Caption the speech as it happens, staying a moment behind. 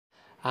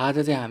आज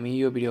चाहिँ हामी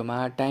यो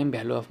भिडियोमा टाइम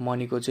भ्यालु अफ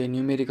मनीको चाहिँ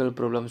न्युमेरिकल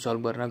प्रब्लम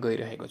सल्भ गर्न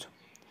गइरहेको छु।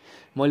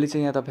 मैले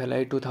चाहिँ यहाँ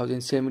तपाईहरुलाई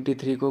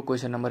 2073 को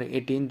क्वेशन नम्बर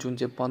 18 जुन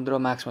चाहिँ 15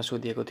 मार्क्समा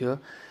सोधिएको थियो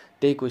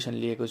त्यही क्वेशन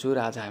लिएको छु र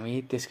आज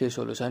हामी त्यसकै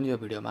सोलुसन यो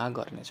भिडियोमा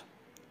गर्ने छौं।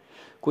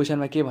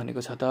 क्वेशनमा के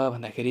भनेको छ त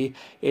भन्दाखेरि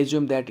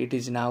assume that it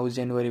is now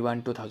जनवरी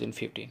 1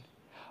 2015।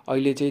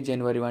 अहिले चाहिँ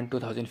जनवरी 1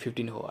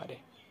 2015 हो अरे।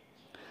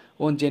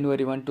 ओन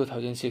जनवरी 1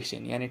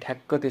 2016 यानी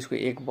ठ्याक्क त्यसको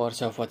 1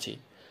 वर्षपछि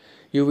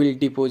यु विल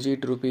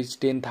डिपोजिट रुपीज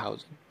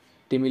 10,000।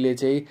 तिमीले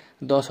चाहिँ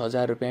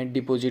 10,000 रुपैयाँ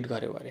डिपोजिट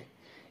गर्यौ अरे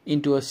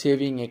into a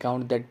saving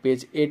account that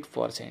page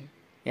 8%।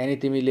 यानी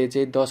तिमीले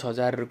चाहिँ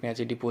 10,000 रुपैयाँ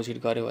चाहिँ डिपोजिट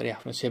गर्यौ अरे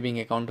आफ्नो सेभिङ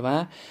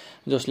अकाउन्टमा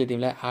जसले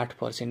तिमीलाई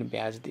 8%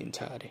 ब्याज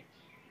दिन्छ अरे।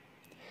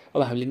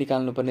 अब हामीले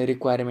निकाल्नुपर्ने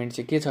रिक्वायरमेन्ट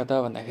चाहिँ के छ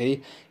त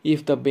भन्दाखेरि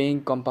if the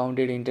bank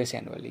compounded interest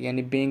annually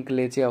यानी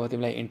बैंकले चाहिँ अब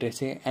तिमीलाई इन्ट्रेस्ट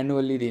चाहिँ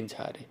एनुअली दिन्छ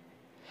अरे।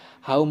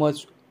 How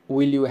much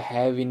will you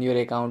have in your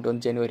account on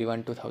जनवरी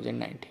 1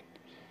 2019।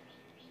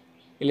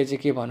 यसले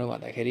चाहिँ के भन्नु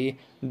भन्दाखेरि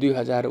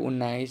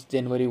 2019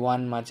 जनवरी 1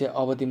 मा चाहिँ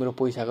अब तिम्रो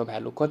पैसाको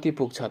भ्यालु कति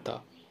पुग्छ त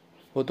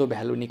हो त्यो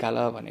भ्यालु निकाल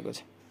भनेको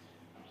छ।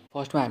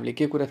 फर्स्टमा हामीले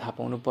के कुरा थाहा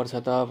पाउनु पर्छ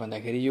त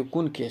भन्दाखेरि यो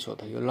कुन केस हो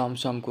त, यो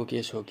लम्पसमको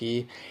केस हो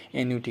कि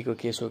एन्युटीको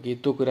केस हो कि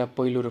त्यो कुरा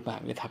पहिलो रूपमा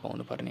हामीले थाहा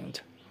पाउनु पर्ने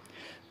हुन्छ।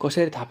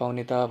 कसरी थाहा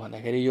पाउने त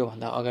भन्दाखेरि यो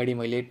भन्दा अगाडि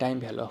मैले टाइम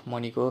भ्यालु अफ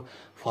मनीको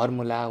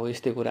फर्मुला हो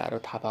यस्तै कुराहरु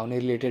थाहा पाउने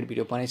रिलेटेड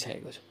भिडियो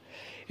बनाइसकेको छु।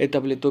 यदि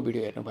तपाईले त्यो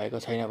भिडियो हेर्नु भएको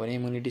छैन भने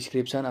मुनि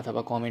डिस्क्रिप्सन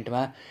अथवा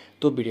कमेन्टमा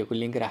त्यो भिडियोको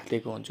लिंक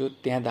राख्दिएको हुन्छु,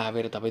 त्यहाँ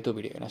दाबेर तपाई त्यो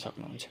भिडियो हेर्न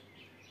सक्नुहुन्छ।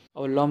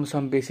 अब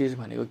लम्पसम बेसिस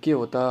भनेको के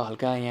हो त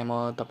हल्का यहाँ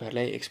म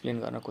तपाईहरुलाई एक्सप्लेन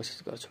गर्न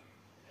कोसिस गर्छु।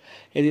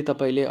 यदि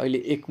तपाईले अहिले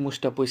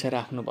एकमुष्ट पैसा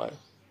राख्नु भयो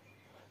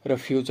र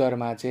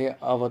फ्युचरमा चाहिँ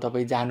अब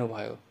तपाई जानु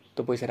भयो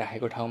त्यो पैसा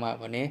राखेको ठाउँमा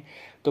भने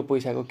त्यो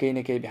पैसाको केही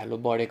न केही भ्यालु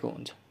बढेको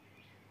हुन्छ।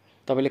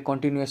 तपाईले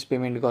कन्टिन्युअस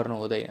पेमेन्ट गर्नु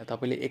हुँदैन,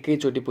 तपाईले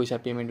एकैचोटी पैसा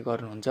पेमेन्ट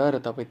गर्नुहुन्छ र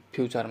तपाई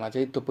फ्युचरमा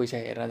चाहिँ त्यो पैसा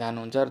हेर्न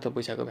जानुहुन्छ र त्यो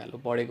पैसाको भ्यालु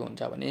बढेको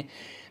हुन्छ भने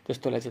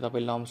त्यस्तोलाई चाहिँ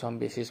तपाई लम्पसम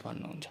बेसिस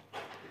भन्नुहुन्छ।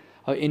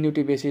 अब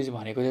एन्युटी बेसिस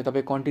भनेको चाहिँ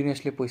तपाई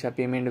कन्टिन्युअसली पैसा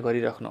पेमेन्ट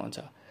गरिराख्नुहुन्छ।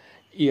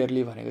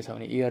 इयरली भनेको छ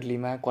भने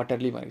इयरलीमा,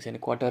 क्वार्टरली भनेको छ भने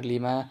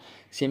क्वार्टरलीमा,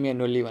 सेमी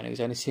एनुअली भनेको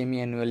छ भने सेमी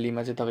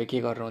एनुअलीमा चाहिँ तपाई के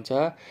गर्नुहुन्छ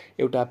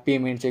एउटा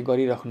पेमेन्ट चाहिँ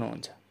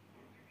गरिराख्नुहुन्छ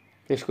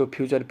त्यसको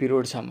फ्युचर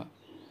पिरियडसम्म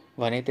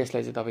भने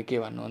त्यसलाई चाहिँ तपाई के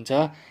भन्नुहुन्छ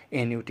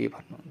एन्युटी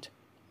भन्नुहुन्छ।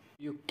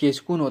 यो केस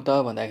कुन हो त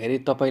भन्दाखेरि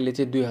तपाईले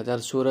चाहिँ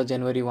 2016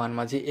 जनवरी 1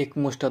 मा चाहिँ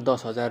एकमुष्ट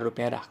 10,000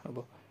 रुपैयाँ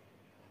राख्नुभयो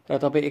र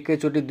तपाई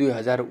एकैचोटी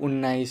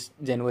 2019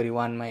 जनवरी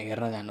 1 मा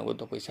हेर्न जानुभयो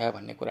त्यो पैसा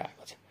भन्ने कुरा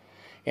आएको छ।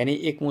 यानी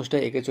एकमुष्ट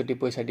एकैचोटी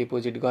पैसा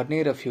डिपोजिट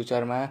गर्ने र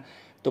फ्युचरमा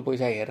त्यो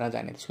पैसा हेर्न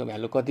जाने त्यसको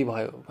भ्यालु कति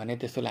भयो भने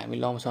त्यसलाई हामी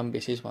लम्पसम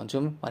बेसिस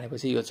भन्छौं।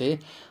 भनेपछि यो चाहिँ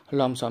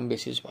लम्पसम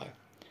बेसिस भयो।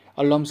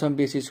 अब lump sum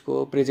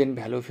बेसिसको present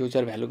value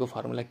future भ्यालुको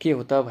formula के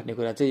हो त भन्ने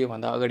कुरा चाहिँ यो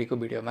भन्दा अगाडिको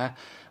भिडियोमा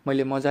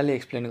मैले मजाले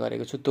एक्सप्लेन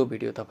गरेको छु, त्यो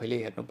भिडियो तपाईले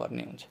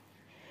हेर्नुपर्ने हुन्छ।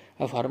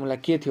 अब फर्मुला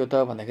के थियो त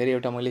भन्दाखेरि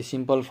एउटा मैले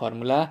सिम्पल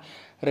फर्मुला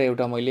र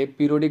एउटा मैले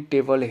पिरियोडिक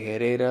टेबल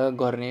हेरेर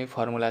गर्ने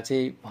फर्मुला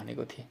चाहिँ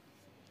भनेको थिएँ।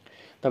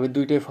 तपाई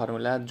दुईटै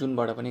फर्मुला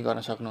जुनबाट पनि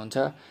गर्न सक्नुहुन्छ।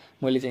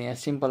 मैले चाहिँ यहाँ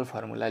सिम्पल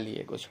फर्मुला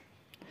लिएको छु।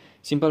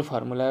 सिम्पल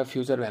फर्मुला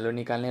फ्युचर भ्यालु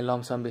निकाल्ने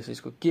लम्पसम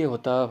बेसिसको के हो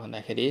त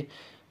भन्दाखेरि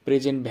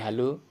present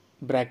value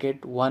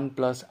bracket 1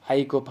 plus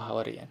I को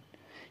पावर n।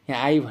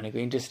 यहाँ आई भनेको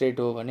इन्ट्रेस्ट रेट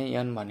हो भने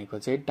n भनेको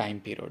चाहिँ टाइम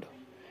पिरियड हो।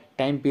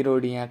 टाइम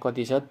पिरियड यहाँ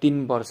कति छ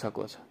 3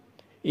 वर्षको छ।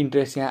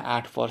 इन्ट्रेस्ट यहाँ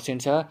 8%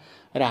 छ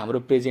र हाम्रो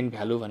प्रेजेन्ट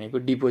भ्यालु भनेको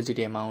डिपोजिट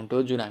एमाउन्ट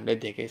हो जुन हामीले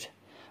दिएकै छ।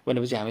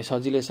 भनेपछि हामी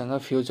सजिलैसँग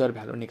फ्युचर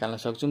भ्यालु निकाल्न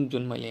सक्छौं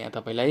जुन मैले यहाँ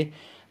तपाईलाई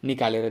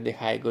निकालेर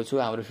देखाएको छु।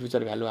 हाम्रो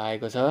फ्युचर भ्यालु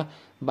आएको छ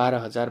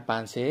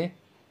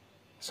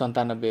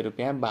 12,597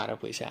 रुपैयाँ 12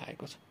 पैसा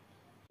आएको छ।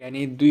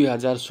 यानी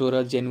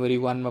 2016 जनवरी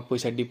 1 मा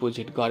पैसा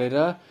डिपोजिट गरेर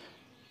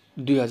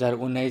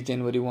 2019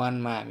 जनवरी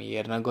 1 मा हामी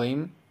हेर्न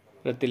गयौं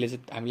र त्यसले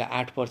चाहिँ हामीलाई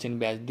 8%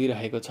 ब्याज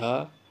दिइरहेको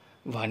छ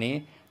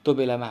भने त्यो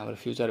बेलामा हाम्रो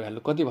फ्युचर भ्यालु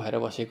कति भएर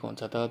बसेको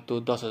हुन्छ त त्यो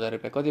 10,000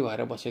 रुपैयाँ कति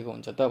भएर बसेको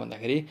हुन्छ त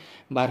भन्दाखेरि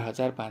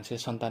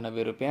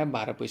 12,597 रुपैयाँ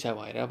 12 पैसा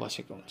भएर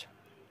बसेको हुन्छ।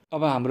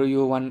 अब हाम्रो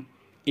यो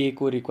 1A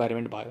को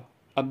रिक्वायरमेन्ट भयो।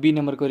 अब बी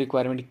नम्बरको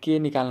रिक्वायरमेन्ट के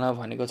निकाल्न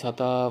भनेको छ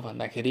त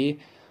भन्दाखेरि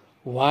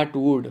what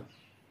would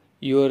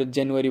your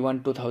January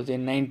 1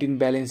 2019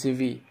 balance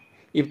be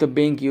if the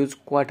bank use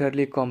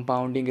quarterly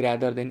compounding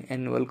rather than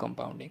annual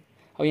compounding.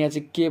 अब यहाँ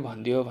चाहिँ के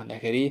भन्दियो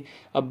भन्दाखेरि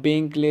अब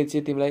बैंकले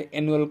चाहिँ तिमीलाई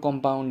एनुअल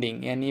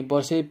कंपाउंडिंग यानी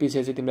वर्षै पछि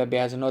चाहिँ तिमीलाई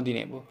ब्याज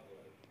नदिने भो,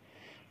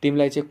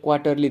 तिमीलाई चाहिँ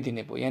क्वार्टरली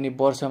दिने भो। यानी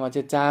वर्षमा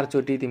चाहिँ 4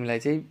 चोटी तिमीलाई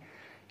चाहिँ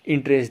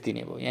इन्ट्रेस्ट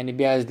दिने भो यानी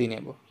ब्याज दिने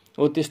भो।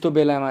 हो त्यस्तो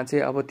बेलामा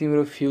चाहिँ अब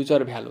तिम्रो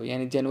फ्युचर भ्यालु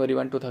यानी जनवरी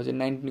 1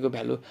 2019 को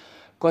भ्यालु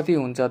कति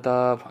हुन्छ त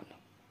भन्नु।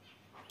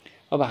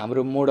 अब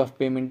हाम्रो मोड अफ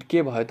पेमेन्ट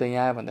के भयो त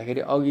यहाँ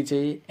भन्दाखेरि अघि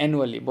चाहिँ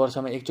एनुअली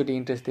वर्षमा एकचोटी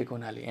इन्ट्रेस्ट दिएको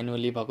हुनाले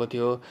एनुअली भएको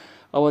थियो।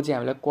 अब चाहिँ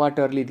हामीलाई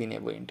क्वार्टरली दिने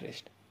भयो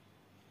इन्ट्रेस्ट।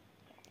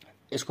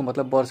 यसको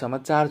मतलब वर्षमा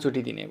 4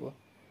 चोटी दिने भयो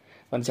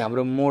भने चाहिँ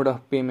हाम्रो मोड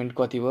अफ पेमेन्ट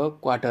कति भयो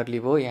क्वार्टरली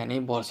भयो। यानी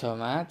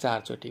वर्षमा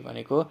 4 चोटी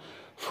भनेको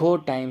 4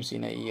 टाइम्स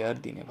इन अ इयर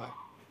दिने भयो।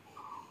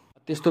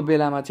 त्यस्तो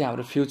बेलामा चाहिँ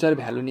हाम्रो फ्युचर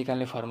भ्यालु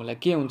निकाल्ने फर्मुला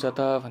के हुन्छ त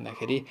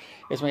भन्दाखेरि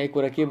यसमा एक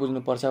कुरा के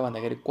बुझ्नुपर्छ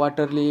भन्दाखेरि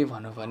क्वार्टरली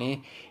भनौँ भने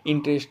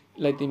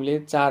इन्ट्रेस्टलाई तिमीले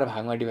 4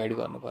 भागमा डिभाइड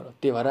गर्नु पर्यो।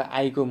 त्यही भएर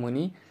आईको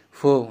मुनि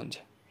 4 हुन्छ।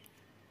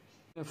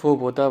 4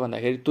 हो त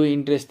भन्दाखेरि त्यो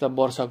इन्ट्रेस्ट त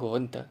वर्षको हो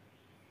नि त।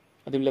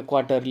 तिमीले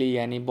क्वार्टरली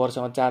यानि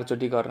वर्षमा 4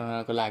 चोटि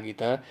गर्नको लागि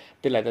त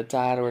त्यसलाई त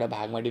 4 वटा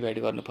भागमा डिभाइड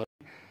गर्नु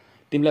पर्यो।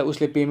 तिमीलाई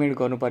उसले पेमेन्ट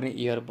गर्नुपर्ने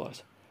इयर वर्ष।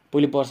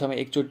 पहिले वर्षमा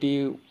एकचोटि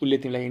उसले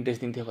तिमीलाई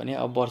इन्ट्रेस्ट दिन्थ्यो भने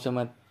अब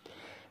वर्षमा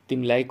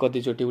तिमीलाई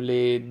कतिचोटि उसले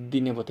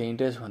दिने भयो त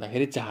इन्ट्रेस्ट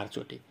भन्दाखेरि 4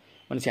 चोटि।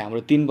 भनेपछि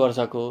हाम्रो 3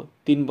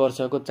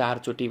 वर्षको 4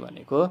 चोटि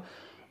भनेको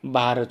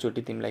 12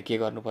 चोटि तिमीलाई के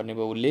गर्नुपर्ने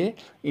भयो उसले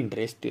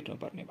इन्ट्रेस्ट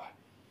तिर्नुपर्ने भयो।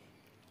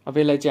 अब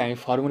यसलाई चाहिँ हामी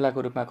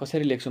फर्मुलाको रूपमा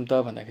कसरी लेख्छौँ त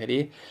भन्दाखेरि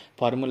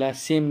फर्मुला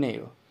सेम नै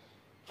हो।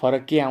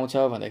 फरक के आउँछ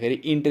भन्दाखेरि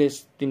इन्ट्रेस्ट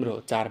तिम्रो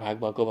 4 भाग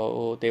भएको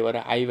भयो, त्यही भएर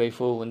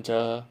I/4 हुन्छ।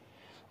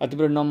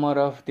 तिम्रो नम्बर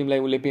अफ तिमीलाई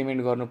उसले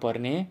पेमेन्ट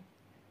गर्नुपर्ने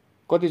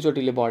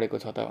कतिचोटिले बढेको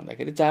छ त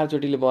भन्दाखेरि 4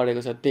 चोटिले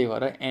बढेको छ, त्यही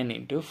भएर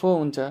n/4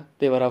 हुन्छ।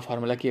 त्यही भएर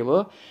फर्मुला के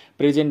भयो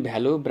present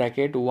value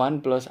bracket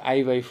 1 +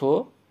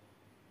 I/4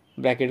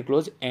 bracket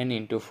close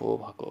n/4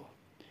 भएको।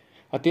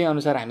 त्यही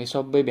अनुसार हामी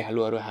सबै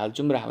भ्यालुहरू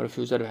हाल्छौँ र हाम्रो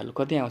फ्युचर भ्यालु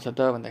कति आउँछ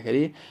त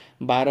भन्दाखेरि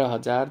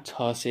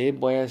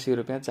 12,682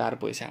 रुपियाँ 4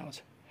 पैसा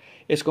आउँछ।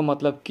 यसको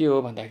मतलब के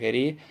हो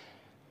भन्दाखेरि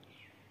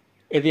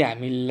यदि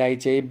हामीलाई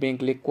चाहिँ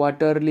ब्याङ्कले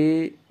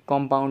क्वार्टरली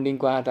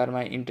कम्पाउन्डिङको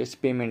आधारमा इन्ट्रेस्ट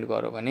पेमेन्ट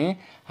गर्यो भने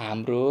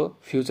हाम्रो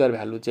फ्युचर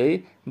भ्यालु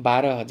चाहिँ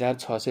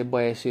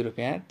 12,682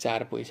 रुपियाँ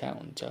 4 पैसा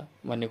हुन्छ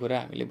भन्ने कुरा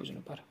हामीले बुझ्नु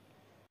पर्यो।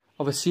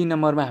 अब सी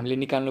नम्बरमा हामीले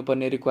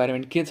निकाल्नुपर्ने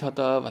रिक्वायरमेन्ट के छ त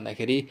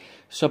भन्दाखेरि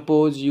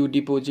सपोज यु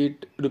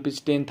डिपोजिट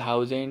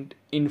 ₹10,000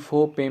 इन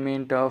फो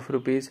पेमेन्ट अफ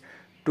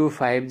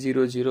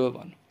 ₹2500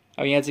 भनौँ।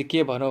 अब यहाँ चाहिँ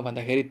के भनौँ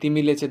भन्दाखेरि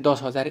तिमीले चाहिँ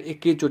 10,000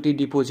 एकैचोटि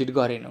डिपोजिट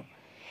गरेनौ।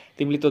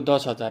 तिमीले त्यो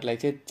 10,000लाई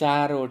चाहिँ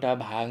 4 वटा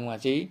भागमा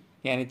चाहिँ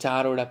यानि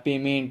 4 वटा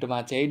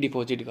पेमेन्टमा चाहिँ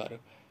डिपोजिट गर्यो।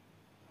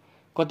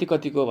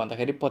 कतिको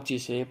भन्दाखेरि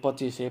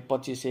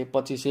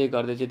 2500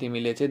 गर्दै चाहिँ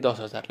तिमीले चाहिँ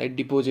 10,000लाई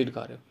डिपोजिट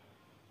गर्यो।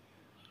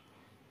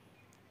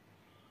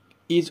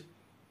 इज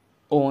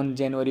ओन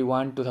जनवरी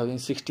 1,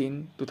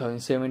 2016,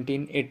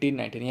 2017, 18,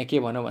 19। यहाँ के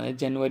भनौँ भने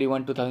जनवरी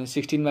 1,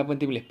 2016मा पनि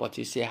तिमीले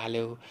 2500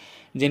 हाल्यौ,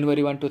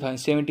 जनवरी 1,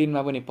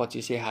 2017मा पनि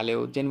 2500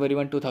 हाल्यौ, जनवरी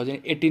 1,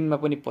 2018मा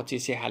पनि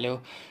 2500 हाल्यौ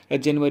र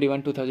जनवरी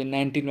 1,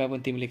 2019मा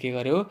पनि तिमीले के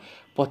गर्यौ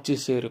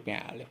 2500 रुपियाँ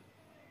हाल्यौ।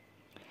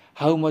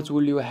 How much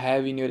will you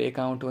have in your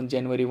account on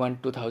January 1,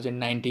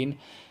 2019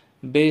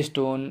 based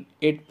on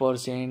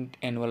 8%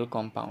 annual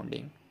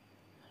compounding.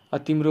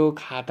 तिम्रो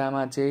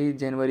खातामा चाहिँ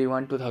जनवरी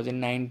 1,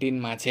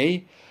 2019मा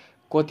चाहिँ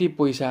कति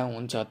पैसा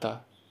हुन्छ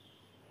त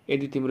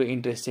यदि तिम्रो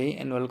इन्ट्रेस्ट चाहिँ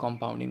एनुअल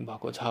कम्पाउन्डिङ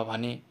भएको छ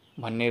भने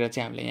भनेर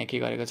चाहिँ हामीले यहाँ के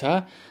गरेको छ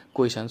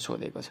क्वेसन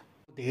सोधेको छ।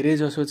 धेरै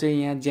जसो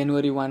चाहिँ यहाँ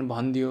जनवरी 1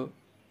 भनिदियो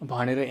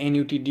भनेर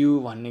एन्युटी ड्यू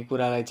भन्ने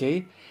कुरालाई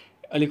चाहिँ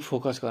अलिक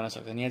फोकस गर्न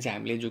सक्छन्। यहाँ चाहिँ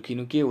हामीले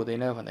झुकिनु के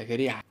हुँदैन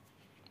भन्दाखेरि यहाँ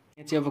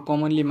चाहिँ अब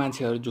कमनली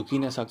मान्छेहरू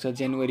झुकिन सक्छ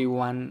जनवरी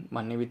 1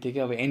 भन्ने बित्तिकै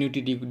अब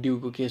एन्युटी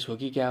ड्यूको केस हो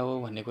कि क्या हो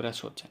भन्ने कुरा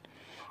सोध्छन्।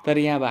 तर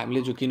यहाँ अब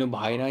हामीले झुकिनु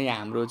भएन। यहाँ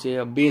हाम्रो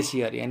चाहिँ बेस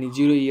इयर यानि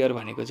 0 इयर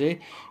भनेको चाहिँ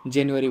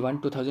जनवरी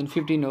 1,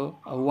 2015 हो,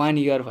 1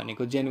 इयर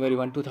भनेको जनवरी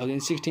 1,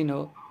 2016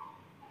 हो,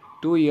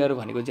 2 इयर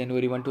भनेको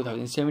जनवरी 1,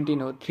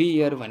 2017 हो, 3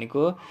 इयर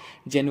भनेको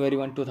जनवरी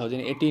 1,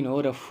 2018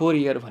 हो र 4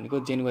 इयर भनेको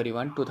जनवरी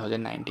 1,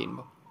 2019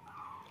 हो।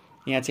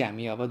 यहाँ चाहिँ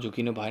हामी अब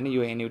झुकिनु भएन,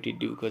 यो एन्युटी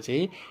ड्यूको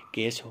चाहिँ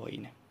केस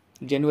होइन।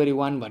 जनवरी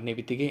 1 भन्ने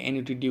बित्तिकै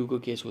एन्युटी ड्यूको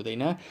केस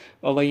हुँदैन।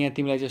 अब यहाँ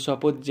तिमीलाई चाहिँ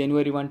सपोज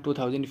जनवरी 1,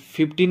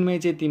 2015मै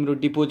चाहिँ तिम्रो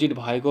डिपोजिट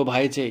भएको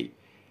भए चाहिँ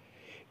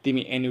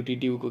तिमी एन्युटी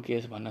ड्यूको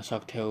केस भन्न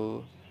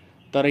सक्थ्यौ।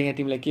 तर यहाँ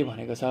तिमीलाई के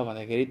भनेको छ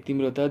भन्दाखेरि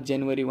तिम्रो त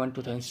जनवरी 1,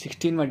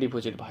 2016मा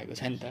डिपोजिट भएको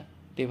छ नि त,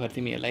 त्यही भएर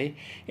तिमी यसलाई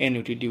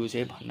एन्युटी ड्यू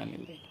चाहिँ भन्न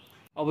मिल्दैन।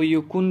 अब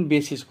यो कुन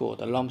बेसिसको हो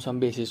त, लमसम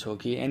बेसिस हो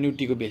कि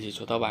एन्युटीको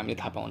बेसिस हो त अब हामीले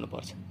थाहा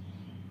पाउनुपर्छ।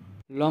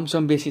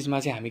 लमसम बेसिसमा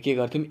चाहिँ हामी के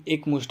गर्थ्यौँ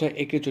एकमुष्ट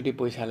एकैचोटि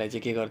पैसालाई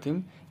चाहिँ के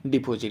गर्थ्यौँ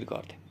डिपोजिट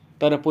गर्थ्यौँ।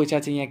 तर पैसा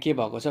चाहिँ यहाँ के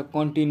भएको छ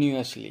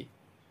कन्टिन्युअसली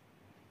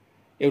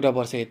एउटा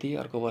वर्ष यति,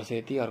 अर्को वर्ष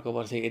यति, अर्को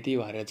वर्ष यति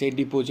भएर चाहिँ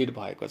डिपोजिट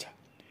भएको छ।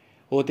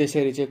 हो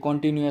त्यसरी चाहिँ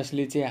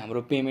कन्टिन्युअसली चाहिँ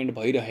हाम्रो पेमेन्ट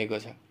भइरहेको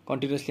छ,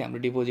 कन्टिन्युअसली हाम्रो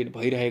डिपोजिट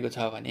भइरहेको छ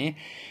भने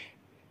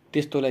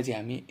त्यस्तोलाई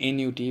चाहिँ हामी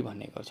एन्युटी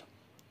भन्ने गर्छौँ।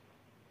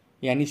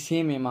 यानि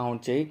सेम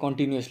एमाउन्ट चाहिँ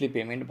कन्टिन्युअसली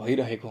पेमेन्ट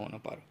भइरहेको हुनु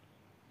पर्यो,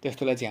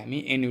 त्यस्तोलाई चाहिँ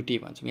हामी एन्युटी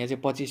भन्छौँ। यहाँ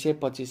चाहिँ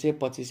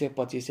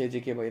 2500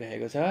 चाहिँ के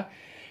भइरहेको छ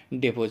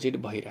डिपोजिट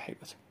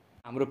भइरहेको छ।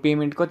 हाम्रो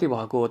पेमेन्ट कति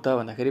भएको हो त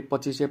भन्दाखेरि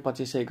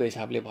 2500 को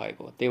हिसाबले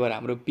भएको हो, त्यही भएर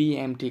हाम्रो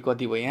पिएमटी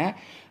कति भयो यहाँ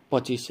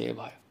 2500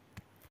 भयो।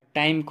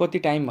 टाइम कति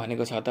टाइम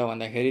भनेको छ त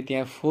भन्दाखेरि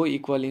त्यहाँ 4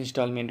 इक्वल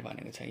इन्स्टलमेन्ट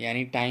भनेको छ,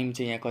 यानि टाइम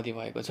चाहिँ यहाँ कति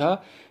भएको छ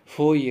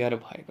 4 इयर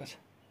भएको छ।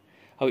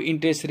 अब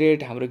इन्ट्रेस्ट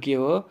रेट हाम्रो के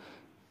हो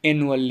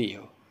एनुअल्ली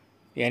हो,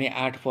 यानि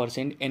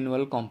 8%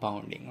 एनुअल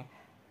कम्पाउन्डिङ हो।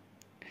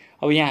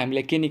 अब यहाँ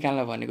हामीलाई के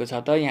निकाल्न भनेको छ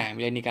त, यहाँ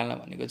हामीलाई निकाल्न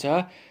भनेको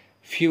छ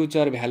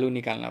फ्युचर भ्यालु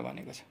निकाल्न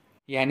भनेको छ।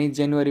 यानि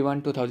जनवरी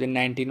 1,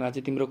 2019मा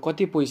चाहिँ तिम्रो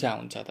कति पैसा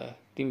हुन्छ त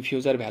तिमी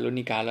फ्युचर भ्यालु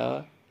निकाल।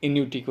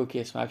 एन्युटीको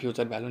केसमा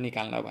फ्युचर भ्यालु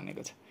निकाल्न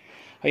भनेको छ।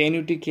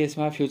 एन्युटी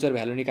केसमा फ्युचर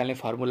भ्यालु निकाल्ने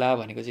फर्मुला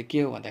भनेको चाहिँ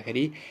के हो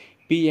भन्दाखेरि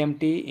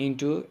PMT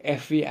into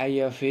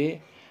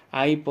एफबिआइएफए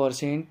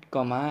I%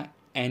 comma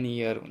an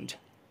year हुन्छ।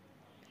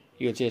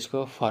 यो चाहिँ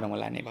यसको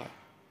फर्मुला नै भयो।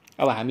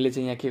 अब हामीले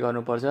चाहिँ यहाँ के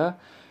गर्नुपर्छ,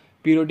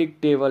 पिरियोडिक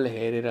टेबल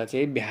हेरेर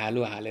चाहिँ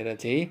भ्यालु हालेर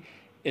चाहिँ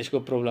यसको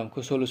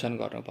प्रब्लमको सोल्युसन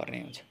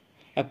गर्नुपर्ने हुन्छ।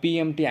 अब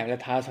पिएमटी हामीलाई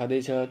थाहा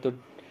छँदैछ त्यो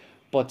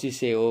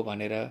 2500 हो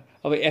भनेर।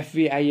 अब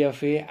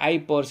एफबिआइएफए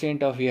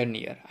I% of an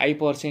year,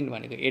 I%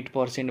 भनेको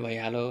 8%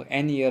 भइहाल्यो,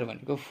 एन इयर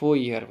भनेको 4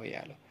 इयर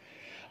भइहाल्यो।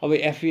 अब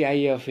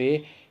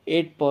एफबिआइएफए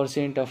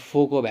 8% अफ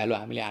 4 को भ्यालु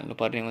हामीले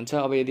हाल्नुपर्ने हुन्छ।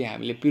 अब यदि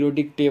हामीले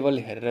पिरियोडिक टेबल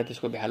हेरेर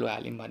त्यसको भ्यालु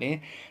हाल्यौँ भने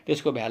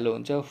त्यसको भ्यालु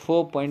हुन्छ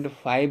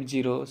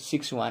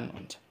 4.5061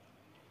 हुन्छ,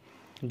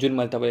 जुन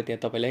मैले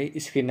तपाईँलाई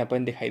स्क्रिनमा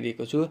पनि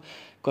देखाइदिएको छु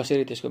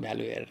कसरी त्यसको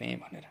भ्यालु हेर्ने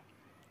भनेर।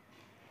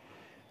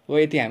 अब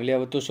यदि हामीले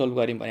अब त्यो सोल्भ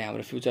गऱ्यौँ भने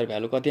हाम्रो फ्युचर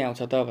भ्यालु कति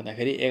आउँछ त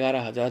भन्दाखेरि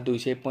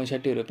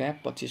 11,265 रुपियाँ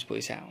 25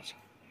 पैसा आउँछ।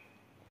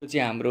 त्यो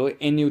चाहिँ हाम्रो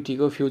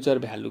एनयुटीको फ्युचर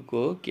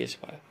भ्यालुको केस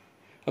भयो।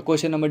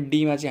 क्वेसन नम्बर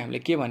डीमा चाहिँ हामीले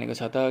के भनेको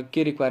छ त,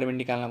 के रिक्वायरमेन्ट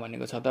निकाल्न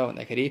भनेको छ त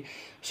भन्दाखेरि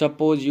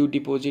suppose you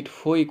deposit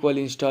 4 equal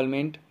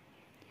instalment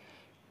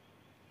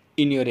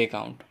in your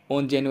account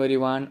on January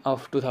 1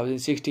 of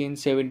 2016,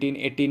 17,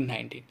 18,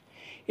 19,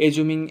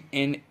 assuming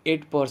an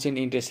 8%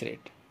 interest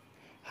rate.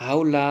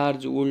 How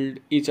large would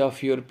each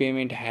of your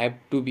payment have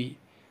to be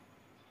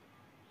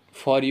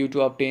for you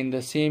to obtain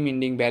the same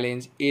ending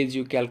balance as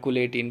you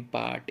calculate in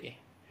part A?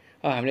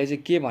 अब हामीले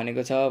चाहिँ के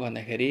भनेको छ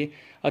भन्दाखेरि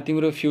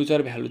तिम्रो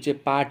future value चाहिँ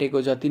part A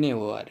को जति नै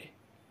हो अरे।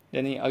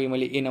 यानी अघि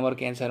मैले ए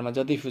नम्बरको एन्सरमा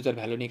जति फ्युचर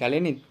भ्यालु निकालेँ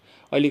नि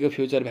अहिलेको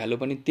फ्युचर भ्यालु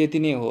पनि त्यति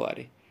नै हो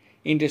अरे।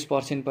 इन्ट्रेस्ट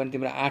पर्सेन्ट पनि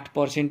तिम्रो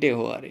 8%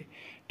 हो अरे।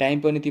 टाइम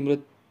पनि तिम्रो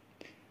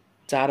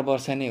 4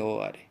 वर्ष नै हो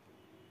अरे।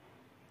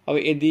 अब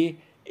यदि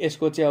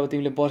यसको चाहिँ अब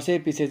तिमीले वर्षै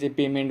पछि चाहिँ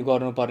पेमेन्ट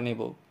गर्नुपर्ने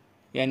भयो,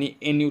 यानी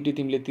एन्युटी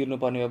तिमीले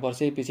तिर्नुपर्ने भयो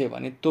वर्षै पछि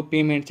भने त्यो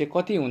पेमेन्ट चाहिँ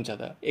कति हुन्छ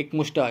त?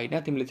 एकमुष्ट होइन,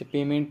 तिमीले चाहिँ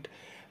पेमेन्ट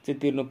चाहिँ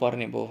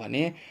तिर्नुपर्ने भयो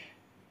भने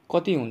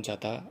कति हुन्छ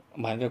त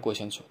भनेर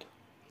क्वेसन सोध्यो।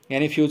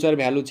 यानी फ्युचर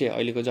भ्यालु चाहिँ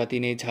अहिलेको जति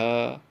नै छ,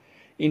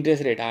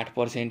 इन्ट्रेस्ट रेट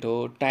 8%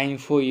 हो, टाइम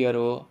 4 इयर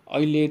हो,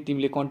 अहिले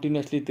तिमीले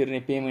कन्टिन्युअसली तिर्ने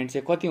पेमेन्ट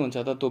चाहिँ कति हुन्छ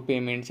त, त्यो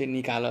पेमेन्ट चाहिँ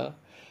निकाल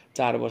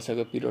 4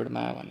 वर्षको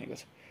पिरियडमा भनेको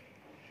छ।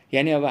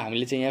 यानी अब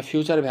हामीले चाहिँ यहाँ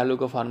फ्युचर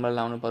भ्यालुको फर्मुला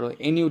लाउनु पर्यो,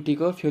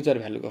 एनयुटीको फ्युचर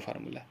भ्यालुको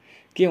फर्मुला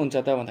के हुन्छ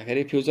त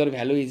भन्दाखेरि future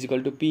value is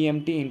equal to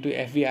PMT into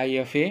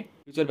एफबिआइएफए।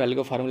 Future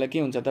भ्यालुको formula के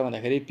हुन्छ त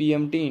भन्दाखेरि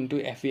PMT into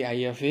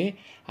एफबिआइएफए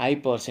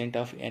I%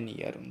 of an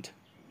year हुन्छ।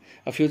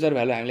 अब फ्युचर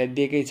भ्यालु हामीलाई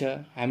दिएकै छ,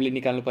 हामीले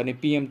निकाल्नुपर्ने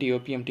पिएमटी हो,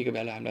 पिएमटीको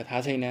भ्यालु हामीलाई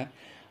थाहा छैन।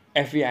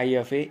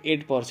 एफबिआइएफए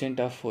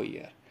 8% अफ 4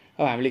 इयर।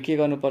 अब हामीले के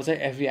गर्नुपर्छ,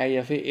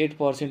 एफबिआइएफए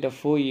 8%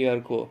 अफ 4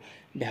 इयरको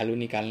भ्यालु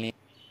निकाल्ने।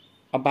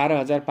 अब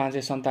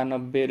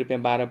 12,597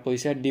 रुपियाँ 12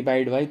 पैसा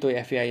डिभाइड बाई त्यो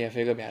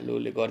एफबिआइएफएको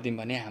भ्यालुले गरिदिउँ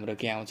भने हाम्रो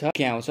के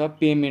आउँछ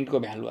पेमेन्टको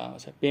भ्यालु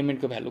आउँछ।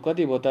 पेमेन्टको भ्यालु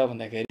कति भयो त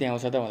भन्दाखेरि के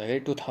आउँछ त भन्दाखेरि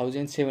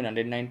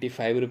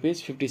 2,795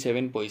 रुपिस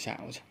 57 पैसा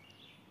आउँछ।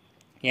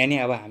 यानी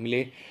अब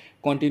हामीले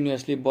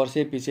कन्टिन्युअसली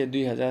वर्षै पछि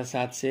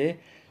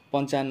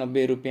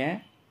 2,795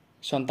 रुपियाँ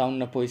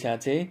 57 पैसा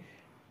चाहिँ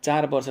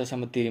 4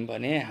 वर्षसम्म तिर्यौँ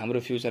भने हाम्रो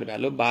फ्युचर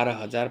भ्यालु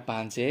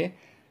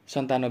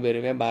 12,597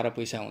 रुपियाँ 12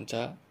 पैसा हुन्छ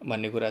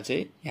भन्ने कुरा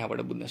चाहिँ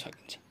यहाँबाट बुझ्न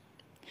सकिन्छ।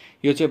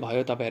 यो चाहिँ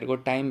भयो तपाईहरुको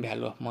टाइम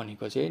भ्यालु अफ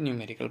मनीको चाहिँ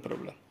न्युमेरिकल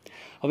प्रब्लम।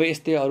 अब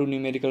यस्तै अरु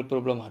न्युमेरिकल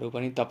प्रब्लमहरु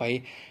पनि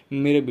तपाई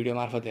मेरो भिडियो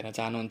मार्फत हेर्न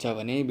चाहनुहुन्छ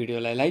भने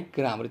भिडियोलाई लाइक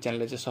र हाम्रो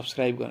च्यानललाई चाहिँ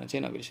सब्स्क्राइब गर्न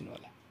चाहिँ नबिर्सनु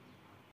होला।